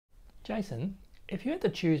Jason, if you had to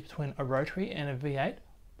choose between a Rotary and a V8,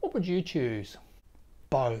 what would you choose?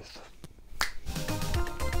 Both.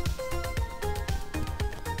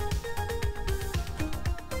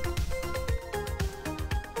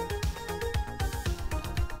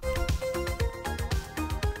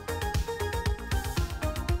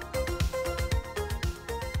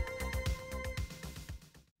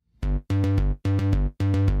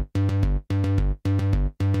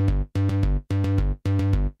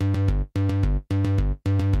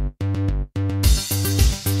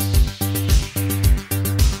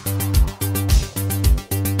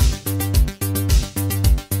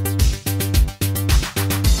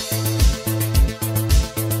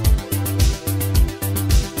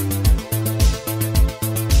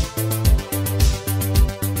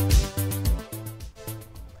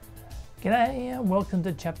 G'day and welcome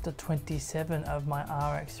to chapter 27 of my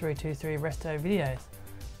RX323 resto videos.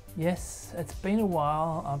 Yes, it's been a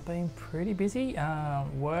while. I've been pretty busy.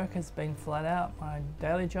 Work has been flat out, my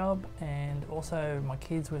daily job, and also my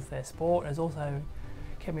kids with their sport has also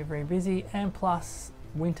kept me very busy, and plus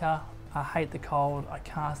winter. I hate the cold. I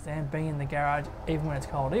can't stand being in the garage even when it's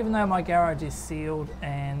cold. Even though my garage is sealed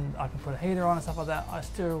and I can put a heater on and stuff like that, I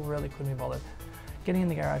still really couldn't be bothered getting in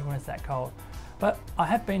the garage when it's that cold. But I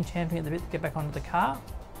have been champing at the bit to get back onto the car.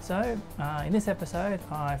 So in this episode,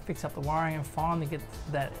 I fix up the wiring and finally get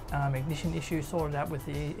that ignition issue sorted out with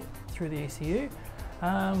through the ECU.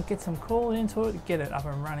 Get some coolant into it, get it up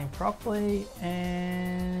and running properly,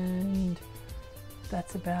 and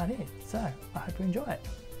that's about it. So I hope you enjoy it.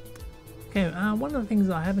 Okay, one of the things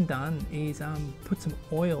I haven't done is put some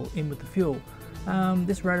oil in with the fuel.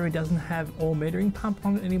 This Rotary doesn't have oil metering pump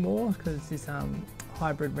on it anymore because it's this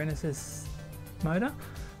hybrid Renesis motor,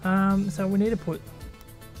 so we need to put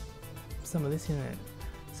some of this in it.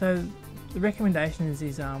 So the recommendation is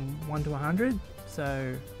 1 to 100,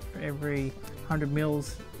 so for every 100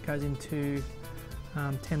 mils goes into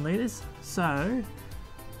 10 litres. So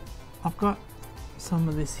I've got some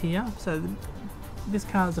of this here. So this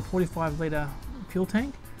car is a 45 litre fuel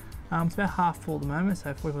tank. It's about half full at the moment,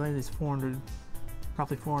 so 45 litres is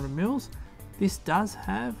roughly 400 mils. This does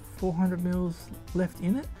have 400 mils left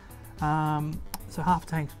in it. So half a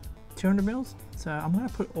tank's 200 mils. So I'm going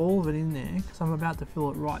to put all of it in there because I'm about to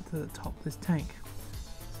fill it right to the top of this tank.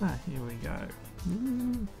 So here we go.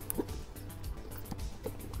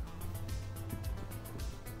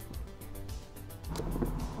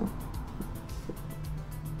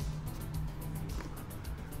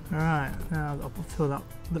 Alright, now I'll fill up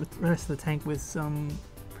the rest of the tank with some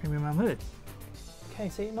premium unleaded. Okay,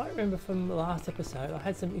 so you might remember from the last episode I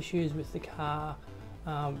had some issues with the car,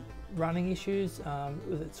 running issues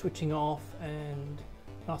with it switching off, and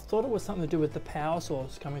I thought it was something to do with the power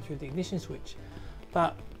source coming through the ignition switch,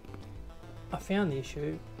 but I found the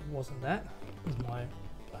issue, it wasn't that, it was my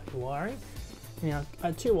wiring. Now I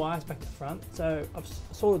had two wires back to front, so I've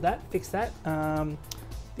sorted that, fixed that.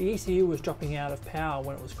 The ECU was dropping out of power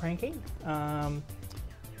when it was cranking. I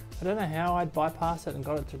don't know how I'd bypassed it and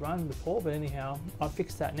got it to run before, but anyhow, I've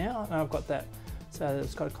fixed that now and I've got that so that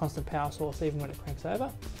it's got a constant power source even when it cranks over.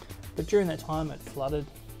 But during that time it flooded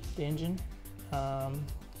the engine.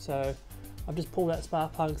 So I've just pulled out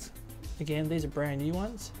spark plugs again. These are brand new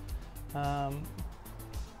ones.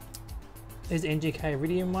 These are NGK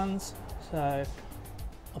Iridium ones. So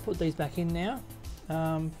I'll put these back in now.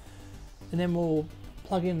 And then we'll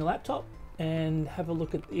plug in the laptop and have a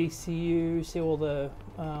look at the ECU, see all the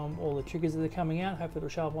triggers that are coming out. Hopefully it'll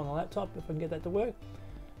show up on the laptop if I can get that to work.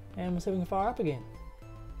 And we'll see if we can fire up again.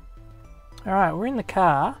 Alright, we're in the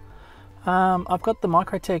car. I've got the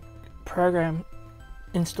Microtech program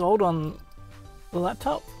installed on the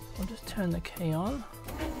laptop. I'll just turn the key on.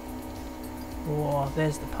 Oh,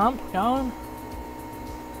 there's the pump going.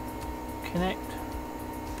 Connect.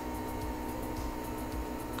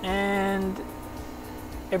 And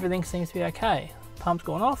everything seems to be okay. Pump's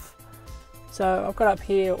gone off. So I've got up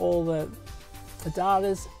here all the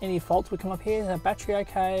datas, any faults would come up here. Battery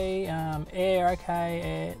okay, air okay,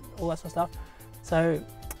 air, all that sort of stuff. So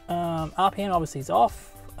RPM obviously is off.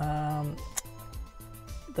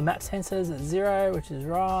 The map sensor is at 0, which is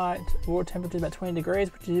right. Water temperature is about 20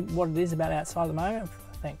 degrees, which is what it is about outside at the moment,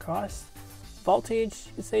 thank Christ. Voltage,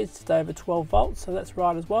 you can see it's just over 12 volts, so that's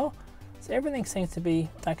right as well. So everything seems to be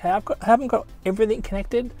okay. I haven't got everything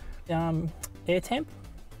connected. Air temp,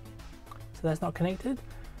 so that's not connected.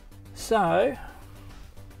 So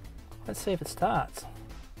let's see if it starts.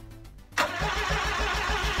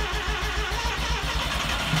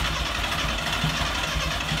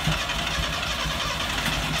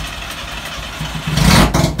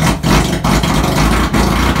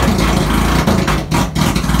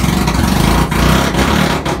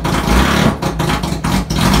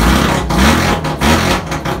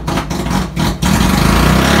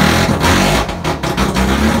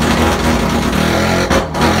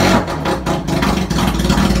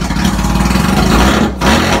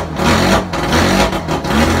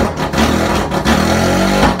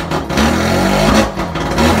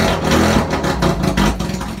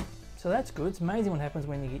 works good. It's amazing what happens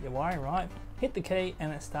when you get your wiring right. Hit the key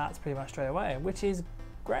and it starts pretty much straight away, which is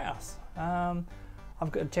grouse.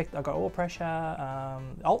 I've got oil pressure,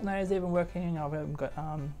 alternator's even working. I've got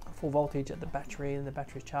full voltage at the battery, and the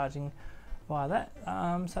battery's charging via that.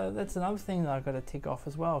 So that's another thing that I've got to tick off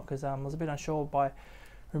as well, because I was a bit unsure by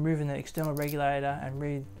removing the external regulator and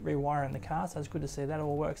rewiring the car, so it's good to see that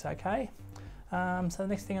all works okay. So the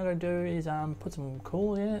next thing I'm going to do is put some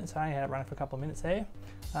coolant in it. So I only had it running for a couple of minutes there.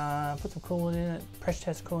 Put some coolant in it, pressure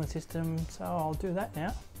test cooling system, so I'll do that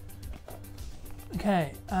now.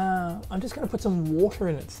 Okay, I'm just going to put some water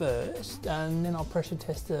in it first, and then I'll pressure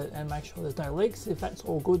test it and make sure there's no leaks. If that's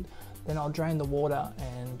all good, then I'll drain the water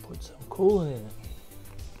and put some coolant in it.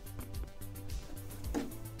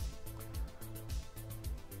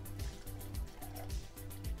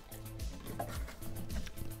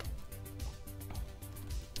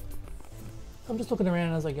 I'm just looking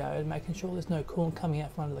around as I go, making sure there's no coolant coming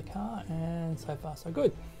out from under the car, and so far so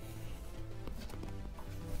good.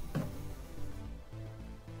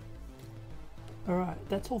 Alright,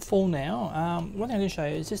 that's all full now. One thing I'm going to show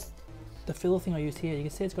you is just the filler thing I used here. You can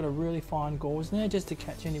see it's got a really fine gauze in there just to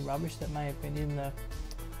catch any rubbish that may have been in the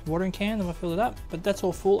watering can if I fill it up. But that's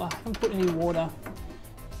all full. I haven't put any water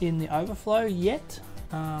in the overflow yet.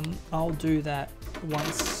 I'll do that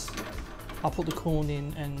once I'll put the coolant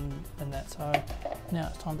in and that. So now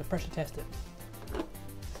it's time to pressure test it.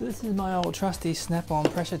 So this is my old trusty snap-on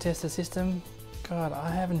pressure tester system. God, I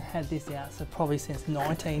haven't had this out so probably since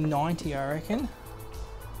 1990, I reckon.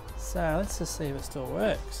 So let's just see if it still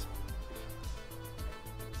works.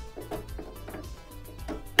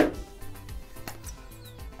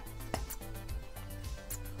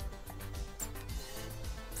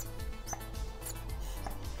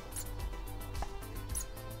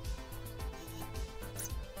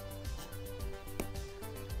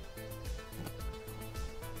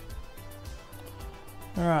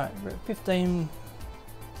 Alright, we're at 15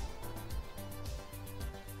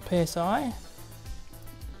 PSI.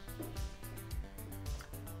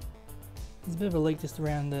 There's a bit of a leak just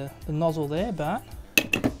around the nozzle there, but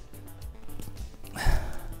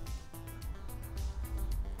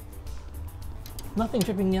nothing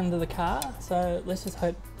dripping under the car, so let's just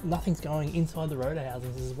hope nothing's going inside the rotor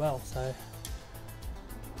housings as well. So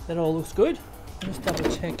that all looks good. I'll just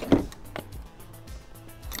double check.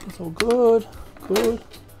 It's all good. Good.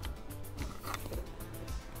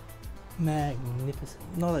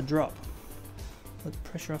 Magnificent. Not a drop. Let the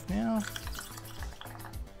pressure off now.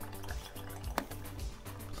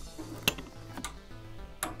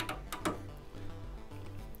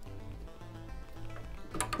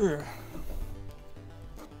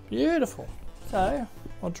 Beautiful. So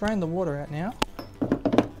I'll drain the water out now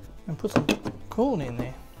and put some coolant in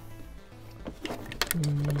there.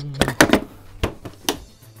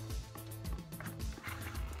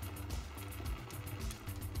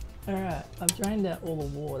 Alright, I've drained out all the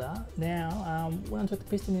water. Now, when I took the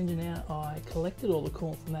piston engine out, I collected all the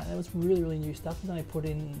coolant from that. That was really new stuff. It was only put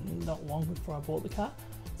in not long before I bought the car.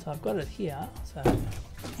 So I've got it here. So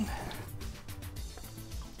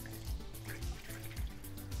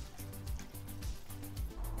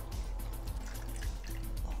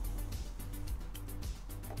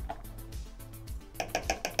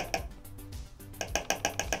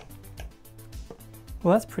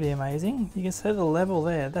well, that's pretty amazing. You can see the level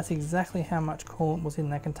there. That's exactly how much coolant was in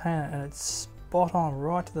that container, and it's spot on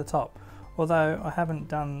right to the top. Although I haven't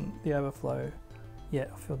done the overflow yet,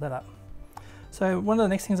 I'll fill that up. So one of the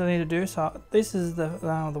next things I need to do, so this is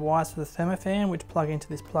the wires for the thermofan, which plug into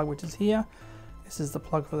this plug which is here. This is the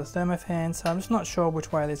plug for the thermofan, so I'm just not sure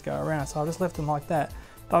which way these go around, so I've just left them like that.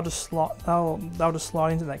 They'll just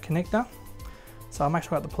slide into that connector. So I'll make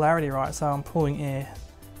sure I got the polarity right, so I'm pulling air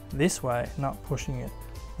this way, not pushing it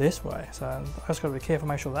this way. So I've just got to be careful,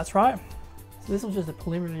 make sure that's right. So this was just a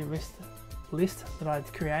preliminary list that I'd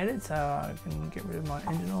created, so I can get rid of my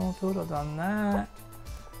engine oil filter. I've done that.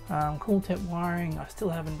 Coolant temp wiring, I still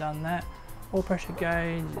haven't done that. Oil pressure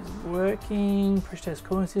gauge is working. Pressure test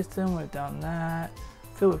cooling system, we've done that.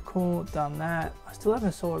 Fill with coolant, done that. I still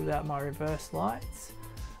haven't sorted out my reverse lights.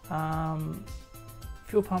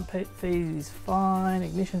 Fuel pump feed is fine,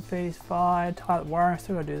 ignition feed is fine, tie wiring,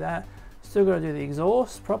 still got to do that. Still got to do the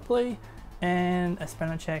exhaust properly and a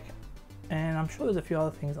spanner check, and I'm sure there's a few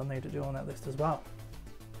other things I need to do on that list as well.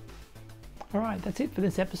 Alright, that's it for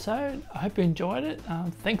this episode. I hope you enjoyed it.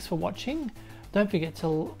 Thanks for watching. Don't forget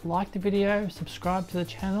to like the video, subscribe to the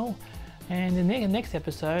channel, and in the next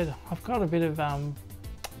episode I've got a bit of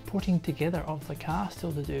putting together of the car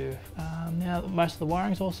still to do. Now that most of the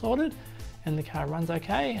wiring's all sorted and the car runs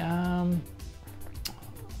okay,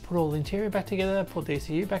 put all the interior back together, put the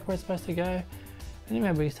ECU back where it's supposed to go, and then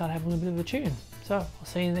maybe we can start having a little bit of a tune. So I'll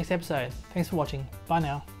see you in the next episode. Thanks for watching. Bye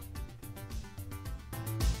now.